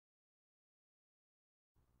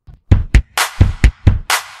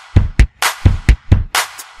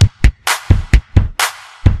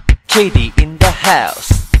Shady in the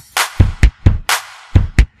house.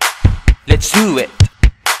 Let's do it.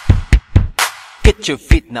 Get your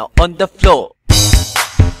feet now on the floor.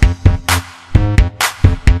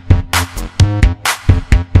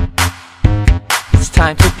 It's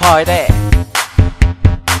time to party.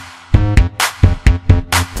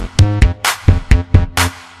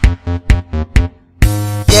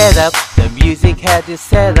 Get up, the music had to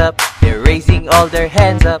set up. They're raising all their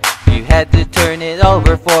hands up. You had to turn it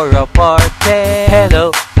over for a party.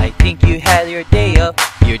 Hello, I think you had your day up.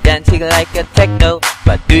 You're dancing like a techno,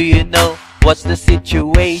 but do you know what's the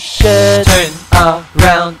situation? Turn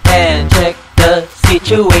around and check the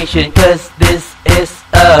situation, cause this is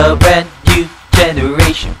a brand new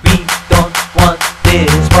generation. We don't want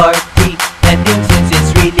this party ending, since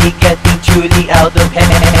it's really getting truly out of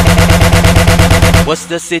hand. What's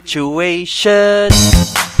the situation?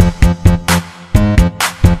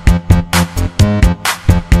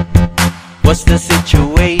 What's the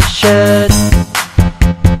situation?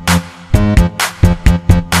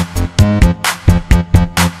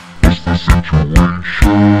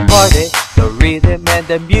 Party, the rhythm and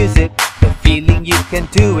the music, the feeling you can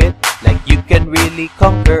do it, like you can really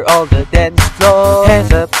conquer all the dance floor.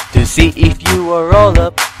 Hands up to see if you are all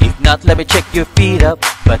up. If not, let me check your feet up.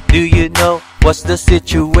 But do you know what's the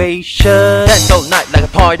situation? Dance all night like a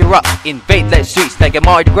party rock. Invade the streets like a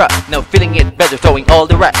Mardi Gras. Now feeling it better, throwing all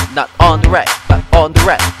the rap. Not on the rack, but on the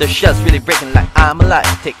rack. The shells really breaking like I'm alive.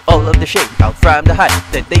 Take all of the shake out from the height.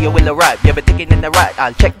 The day you will arrive, you've been taking in the ride.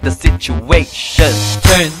 I'll check the situation.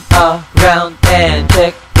 Turn around and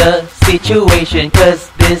check the situation, cause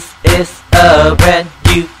this is a brand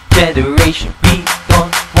new generation. We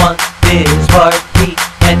don't want this party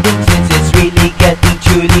ending, since it's really getting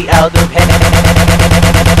truly out of hand.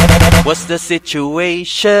 What's the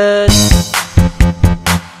situation?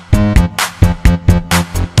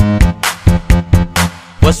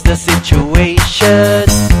 What's the situation?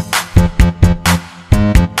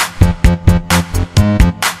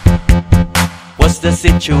 What's the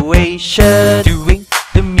situation? Doing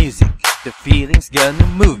the music, the feeling's gonna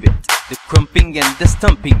move it. The crumping and the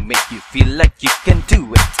stomping make you feel like you can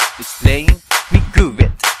do it. It's playing, we groove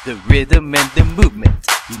it. The rhythm and the movement,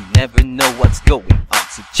 you never know what's going on,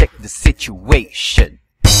 so check the situation.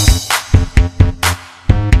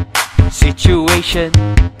 Situation.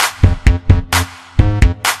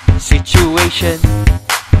 Situation.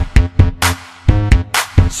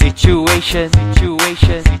 Situation.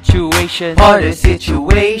 Situation. Situation. Party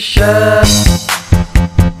situation.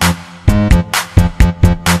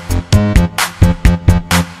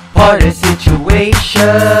 Party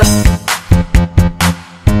situation.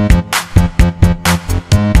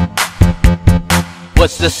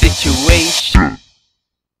 What's the situation?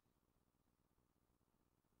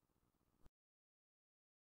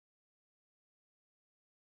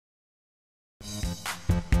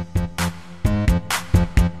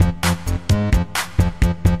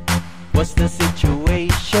 What's the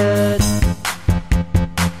situation?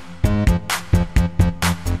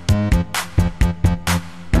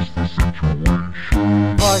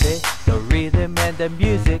 Party, the rhythm and the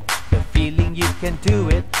music, the feeling you can do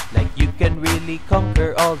it, like you can really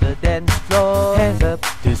conquer all the dance floor. Hands up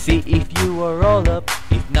to see if you are all up.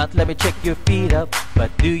 If not, let me check your feet up.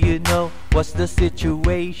 But do you know what's the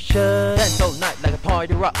situation? Dance all night like a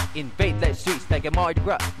party rock. Invade the streets like a Mardi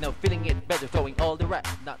Gras. Now feeling it better, throwing all the rap.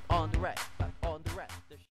 Not on the rack.